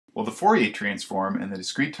Well, the Fourier transform and the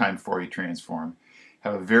discrete time Fourier transform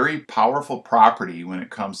have a very powerful property when it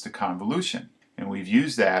comes to convolution. And we've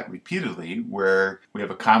used that repeatedly where we have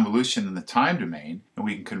a convolution in the time domain and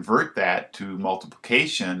we can convert that to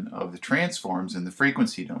multiplication of the transforms in the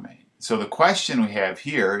frequency domain. So the question we have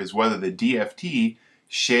here is whether the DFT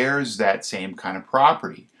shares that same kind of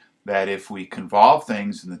property, that if we convolve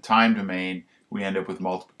things in the time domain, we end up with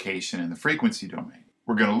multiplication in the frequency domain.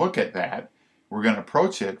 We're going to look at that. We're going to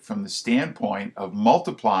approach it from the standpoint of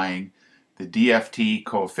multiplying the DFT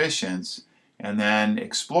coefficients and then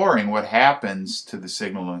exploring what happens to the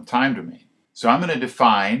signal in the time domain. So I'm going to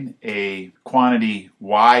define a quantity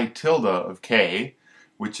y tilde of k,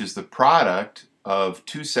 which is the product of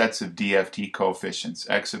two sets of DFT coefficients,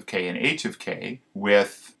 x of k and h of k,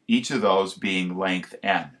 with each of those being length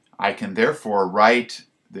n. I can therefore write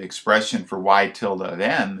the expression for y tilde of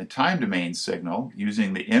n, the time domain signal,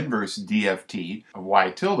 using the inverse DFT of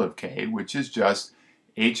y tilde of k, which is just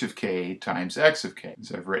h of k times x of k,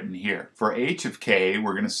 as I've written here. For h of k,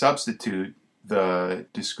 we're going to substitute the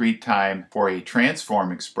discrete time Fourier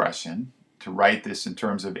transform expression to write this in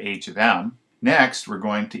terms of h of m. Next, we're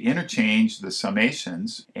going to interchange the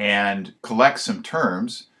summations and collect some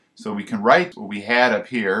terms, so we can write what we had up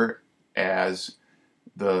here as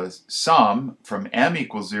the sum from m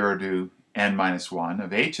equals 0 to n minus 1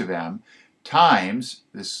 of h of m times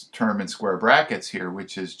this term in square brackets here,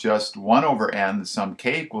 which is just 1 over n, the sum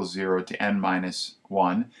k equals 0 to n minus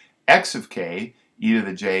 1, x of k, e to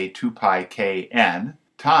the j 2 pi k n,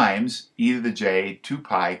 times e to the j 2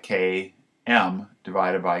 pi k m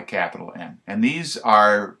divided by capital N. And these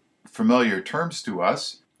are familiar terms to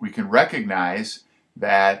us. We can recognize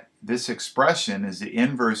that this expression is the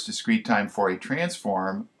inverse discrete time Fourier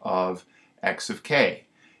transform of x of k.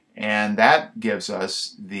 And that gives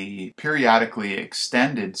us the periodically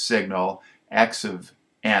extended signal x of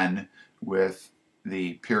n with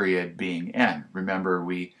the period being n. Remember,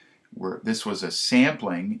 this was a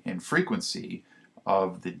sampling in frequency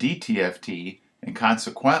of the DTFT, and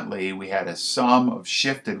consequently we had a sum of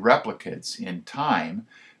shifted replicates in time,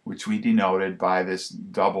 which we denoted by this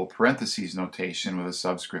double parentheses notation with a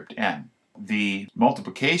subscript n. The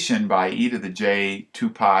multiplication by e to the j 2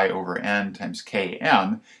 pi over n times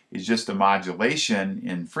km is just a modulation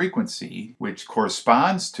in frequency, which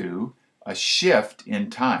corresponds to a shift in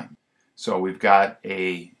time. So we've got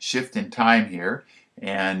a shift in time here,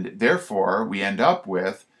 and therefore we end up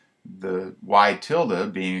with the y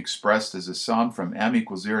tilde being expressed as a sum from m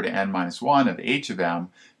equals 0 to n minus 1 of h of m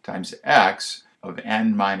times x of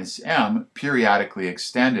n minus m periodically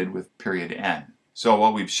extended with period n. So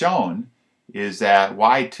what we've shown is that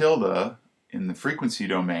y tilde in the frequency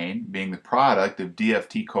domain, being the product of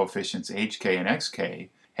DFT coefficients hk and xk,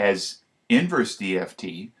 has inverse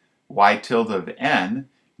DFT, y tilde of n,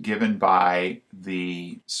 given by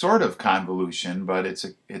the sort of convolution, but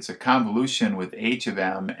it's a convolution with h of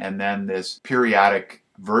m and then this periodic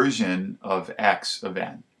version of x of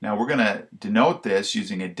n. Now we're going to denote this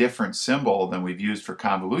using a different symbol than we've used for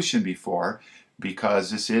convolution before, because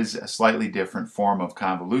this is a slightly different form of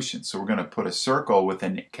convolution. So we're going to put a circle with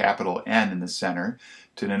a capital N in the center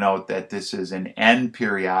to denote that this is an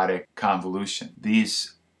n-periodic convolution.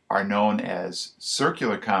 These are known as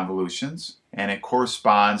circular convolutions, and it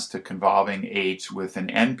corresponds to convolving h with an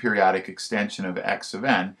n-periodic extension of x of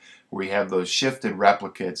n, where we have those shifted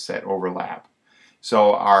replicates that overlap.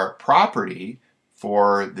 So our property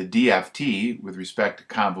for the DFT with respect to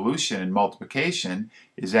convolution and multiplication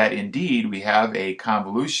is that indeed we have a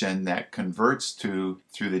convolution that converts to,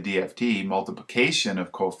 through the DFT, multiplication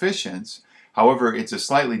of coefficients. However, it's a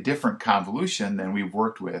slightly different convolution than we've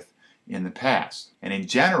worked with in the past. And in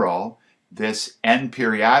general, this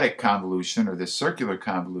n-periodic convolution, or this circular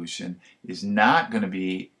convolution, is not going to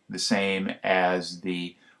be the same as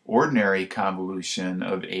the ordinary convolution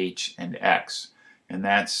of h and x. And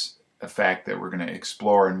that's a fact that we're going to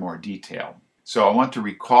explore in more detail. So I want to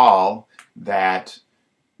recall that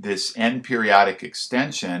this n-periodic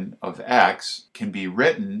extension of x can be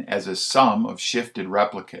written as a sum of shifted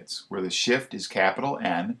replicates, where the shift is capital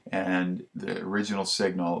N and the original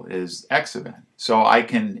signal is x of n. So I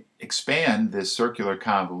can expand this circular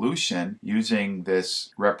convolution using this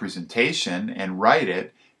representation and write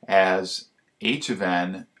it as h of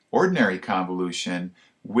n ordinary convolution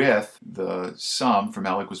with the sum from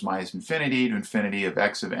L equals minus infinity to infinity of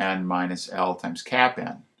x of n minus L times cap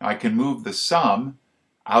n. Now I can move the sum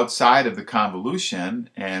outside of the convolution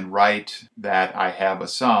and write that I have a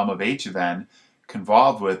sum of h of n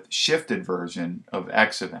convolved with shifted version of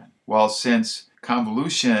x of n. Well, since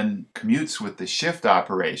convolution commutes with the shift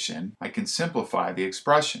operation, I can simplify the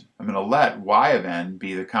expression. I'm going to let y of n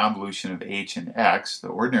be the convolution of h and x, the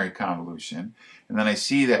ordinary convolution, and then I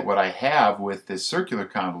see that what I have with this circular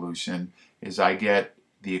convolution is I get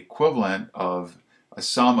the equivalent of a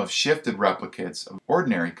sum of shifted replicates of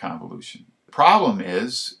ordinary convolution. The problem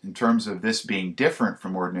is, in terms of this being different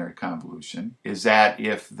from ordinary convolution, is that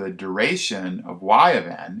if the duration of y of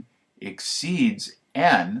n exceeds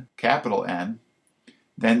n, capital N,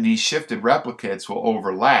 then these shifted replicates will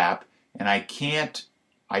overlap and I can't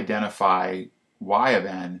identify y of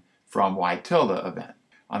n from y tilde of n.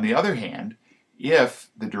 On the other hand, if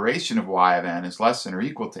the duration of y of n is less than or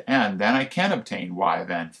equal to n, then I can obtain y of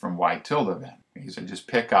n from y tilde of n, because I just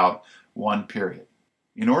pick out one period.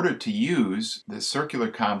 In order to use the circular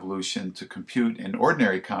convolution to compute an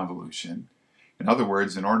ordinary convolution, in other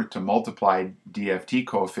words, in order to multiply DFT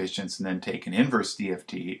coefficients and then take an inverse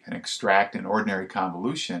DFT and extract an ordinary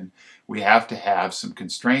convolution, we have to have some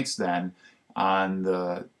constraints then on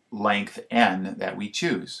the length n that we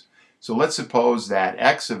choose. So let's suppose that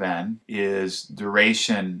x of n is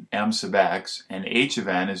duration m sub x and h of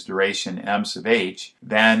n is duration m sub h.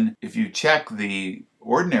 Then if you check the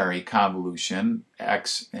ordinary convolution,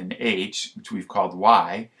 x and h, which we've called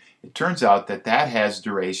y, it turns out that that has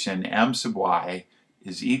duration m sub y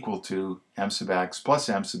is equal to m sub x plus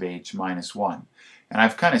m sub h minus 1. And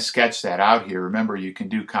I've kind of sketched that out here. Remember, you can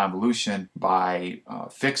do convolution by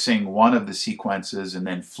fixing one of the sequences and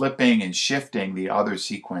then flipping and shifting the other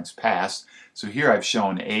sequence past. So here I've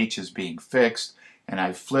shown h as being fixed, and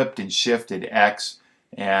I've flipped and shifted x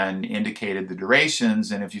and indicated the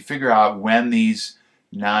durations. And if you figure out when these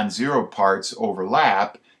non-zero parts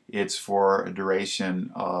overlap, it's for a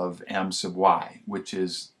duration of m sub y, which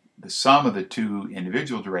is the sum of the two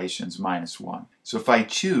individual durations minus 1. So if I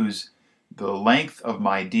choose the length of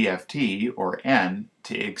my DFT, or n,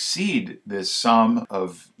 to exceed this sum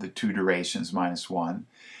of the two durations minus 1,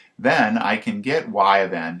 then I can get y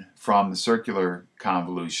of n from the circular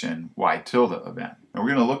convolution y tilde of n. Now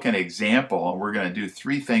we're going to look at an example, and we're going to do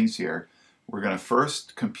three things here. We're going to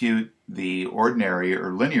first compute the ordinary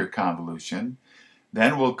or linear convolution.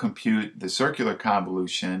 Then we'll compute the circular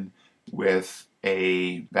convolution with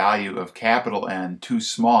a value of capital N too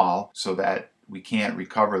small so that we can't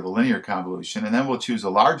recover the linear convolution, and then we'll choose a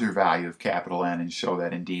larger value of capital N and show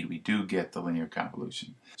that indeed we do get the linear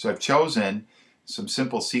convolution. So I've chosen some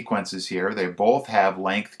simple sequences here. They both have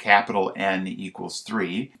length capital N equals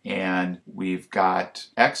 3, and we've got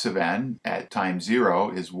x of n at time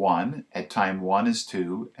 0 is 1, at time 1 is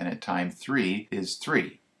 2, and at time 3 is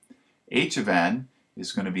 3. H of n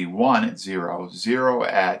is going to be 1 at 0, 0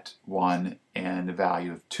 at 1, and a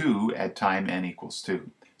value of 2 at time n equals 2.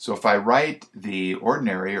 So if I write the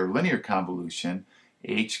ordinary or linear convolution,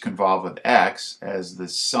 h convolved with x, as the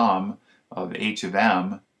sum of h of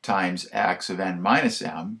m times x of n minus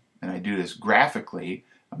m, and I do this graphically,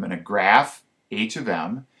 I'm going to graph h of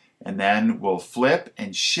m, and then we'll flip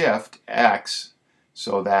and shift x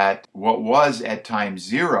so that what was at time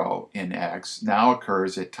 0 in x now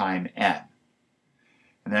occurs at time n.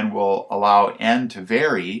 And then we'll allow n to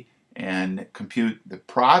vary and compute the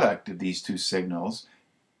product of these two signals,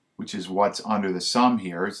 which is what's under the sum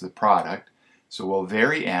here, is the product. So we'll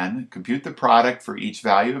vary n, compute the product for each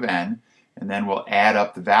value of n, and then we'll add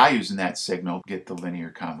up the values in that signal to get the linear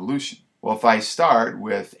convolution. Well, if I start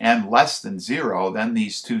with n less than 0, then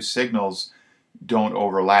these two signals don't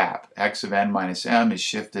overlap. X of n minus m is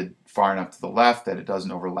shifted far enough to the left that it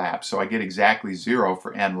doesn't overlap. So I get exactly 0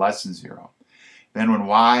 for n less than 0. Then when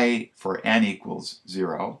y for n equals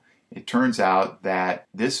 0, it turns out that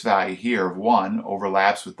this value here of 1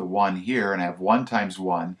 overlaps with the 1 here, and I have 1 times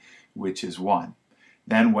 1, which is 1.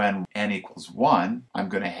 Then when n equals 1, I'm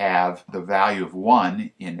going to have the value of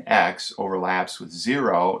 1 in x overlaps with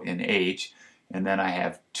 0 in h, and then I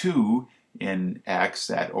have 2 in x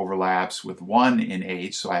that overlaps with 1 in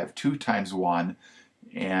h, so I have 2 times 1,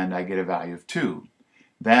 and I get a value of 2.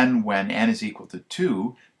 Then when n is equal to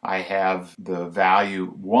 2, I have the value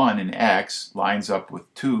 1 in x lines up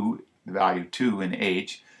with 2, the value 2 in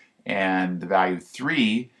h, and the value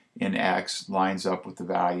 3 in x lines up with the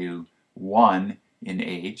value 1 in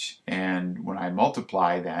h. And when I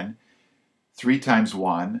multiply then, 3 times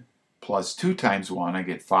 1 plus 2 times 1, I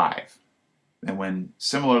get 5. And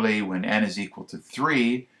similarly, when n is equal to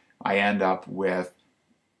 3, I end up with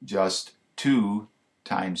just 2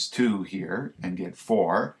 times 2 here and get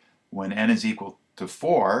 4. When n is equal to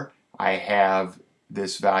 4, I have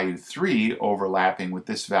this value 3 overlapping with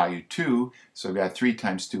this value 2, so I've got 3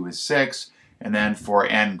 times 2 is 6, and then for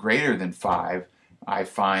n greater than 5, I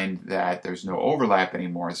find that there's no overlap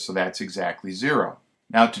anymore, so that's exactly 0.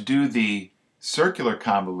 Now to do the circular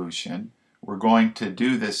convolution, we're going to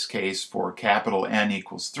do this case for capital N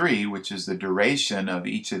equals 3, which is the duration of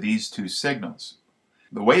each of these two signals.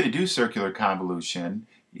 The way to do circular convolution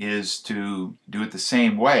is to do it the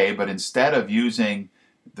same way, but instead of using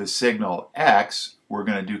the signal x, we're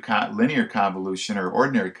going to do linear convolution or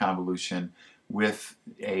ordinary convolution with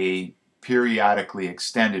a periodically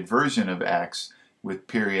extended version of x with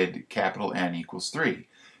period capital N equals 3.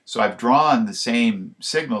 So I've drawn the same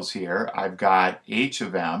signals here. I've got h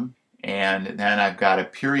of m, and then I've got a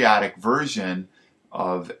periodic version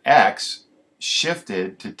of x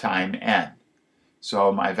shifted to time n.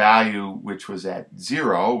 So my value, which was at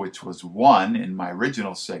 0, which was 1 in my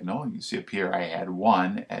original signal, you see up here I had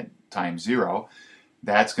 1 at time 0,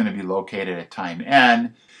 that's going to be located at time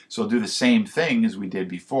n. So we'll do the same thing as we did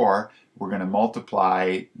before. We're going to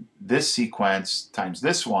multiply this sequence times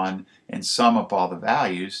this one and sum up all the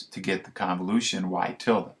values to get the convolution y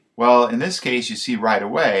tilde. Well, in this case, you see right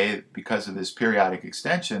away, because of this periodic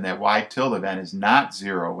extension, that y tilde of n is not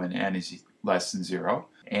 0 when n is less than 0.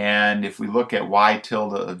 And if we look at y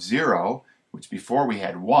tilde of 0, which before we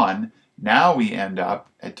had 1, now we end up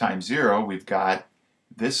at time 0, we've got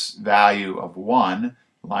this value of 1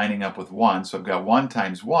 lining up with 1. So I've got 1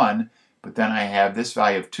 times 1, but then I have this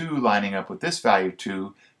value of 2 lining up with this value of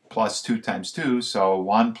 2, plus 2 times 2, so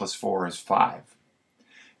 1 plus 4 is 5.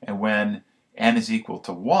 And when n is equal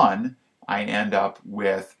to 1, I end up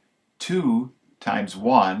with 2 times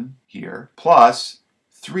 1 here, plus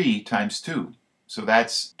 3 times 2. So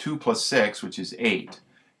that's 2 plus 6, which is 8.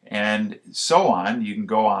 And so on. You can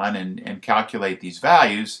go on and calculate these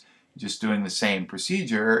values just doing the same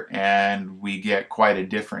procedure, and we get quite a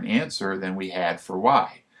different answer than we had for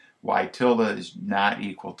y. Y tilde is not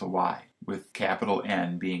equal to y, with capital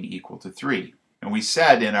N being equal to 3. And we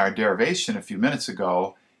said in our derivation a few minutes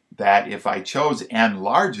ago that if I chose n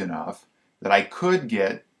large enough, that I could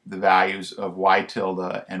get the values of y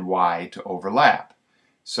tilde and y to overlap.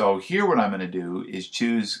 So here what I'm going to do is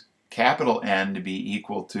choose capital N to be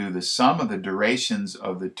equal to the sum of the durations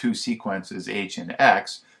of the two sequences h and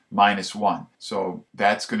x minus 1. So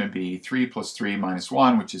that's going to be 3 plus 3 minus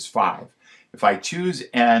 1, which is 5. If I choose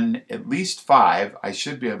n at least 5, I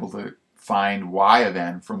should be able to find y of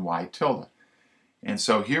n from y tilde. And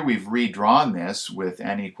so here we've redrawn this with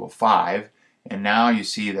n equal 5, and now you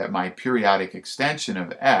see that my periodic extension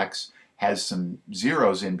of x has some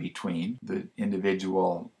zeros in between the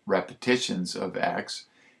individual repetitions of x.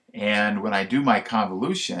 And when I do my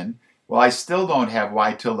convolution, well, I still don't have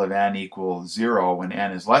y tilde of n equal 0 when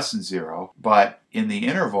n is less than 0, but in the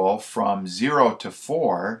interval from 0 to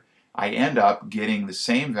 4, I end up getting the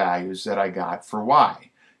same values that I got for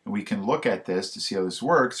y. And we can look at this to see how this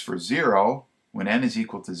works. For 0, when n is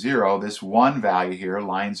equal to 0, this 1 value here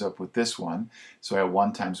lines up with this one. So I have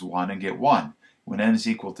 1 times 1 and get 1. When n is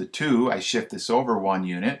equal to 2, I shift this over 1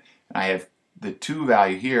 unit, and I have the 2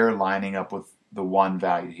 value here lining up with the 1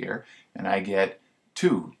 value here, and I get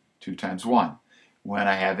 2 times 1. When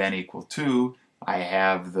I have n equal 2, I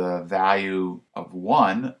have the value of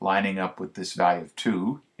 1 lining up with this value of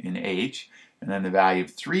 2 in h, and then the value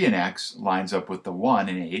of 3 in x lines up with the 1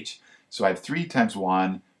 in h, so I have 3 times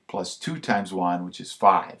 1 plus 2 times 1, which is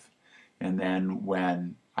 5. And then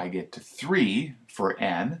when I get to 3 for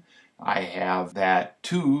n, I have that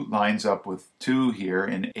 2 lines up with 2 here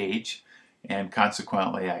in h, and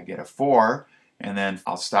consequently I get a 4, and then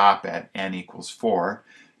I'll stop at n equals 4.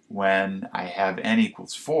 When I have n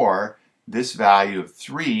equals 4, this value of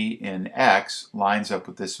 3 in x lines up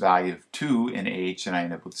with this value of 2 in h, and I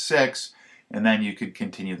end up with 6, and then you could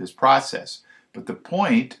continue this process. But the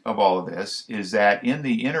point of all of this is that in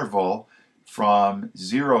the interval from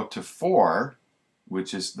 0 to 4,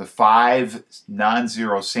 which is the 5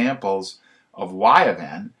 non-zero samples of y of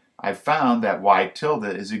n, I've found that y tilde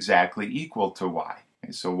is exactly equal to y.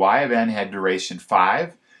 Okay, so y of n had duration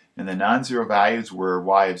 5, and the non-zero values were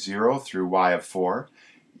y of 0 through y of 4.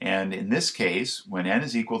 And in this case, when n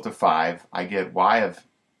is equal to 5, I get y of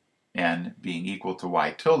n being equal to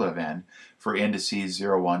y tilde of n for indices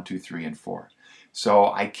 0, 1, 2, 3, and 4.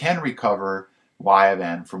 So I can recover y of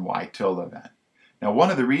n from y tilde of n. Now, one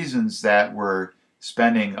of the reasons that we're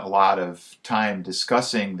spending a lot of time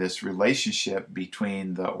discussing this relationship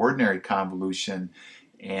between the ordinary convolution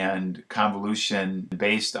and convolution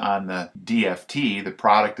based on the DFT, the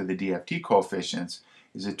product of the DFT coefficients,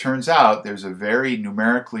 is it turns out there's a very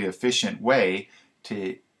numerically efficient way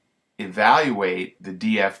to evaluate the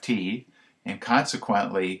DFT, and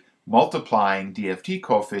consequently multiplying DFT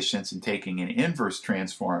coefficients and taking an inverse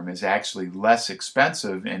transform is actually less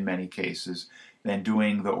expensive in many cases than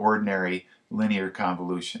doing the ordinary linear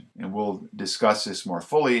convolution. And we'll discuss this more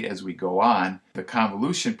fully as we go on. The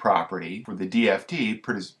convolution property for the DFT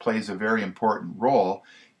plays a very important role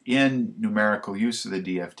in numerical use of the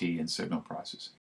DFT in signal processing.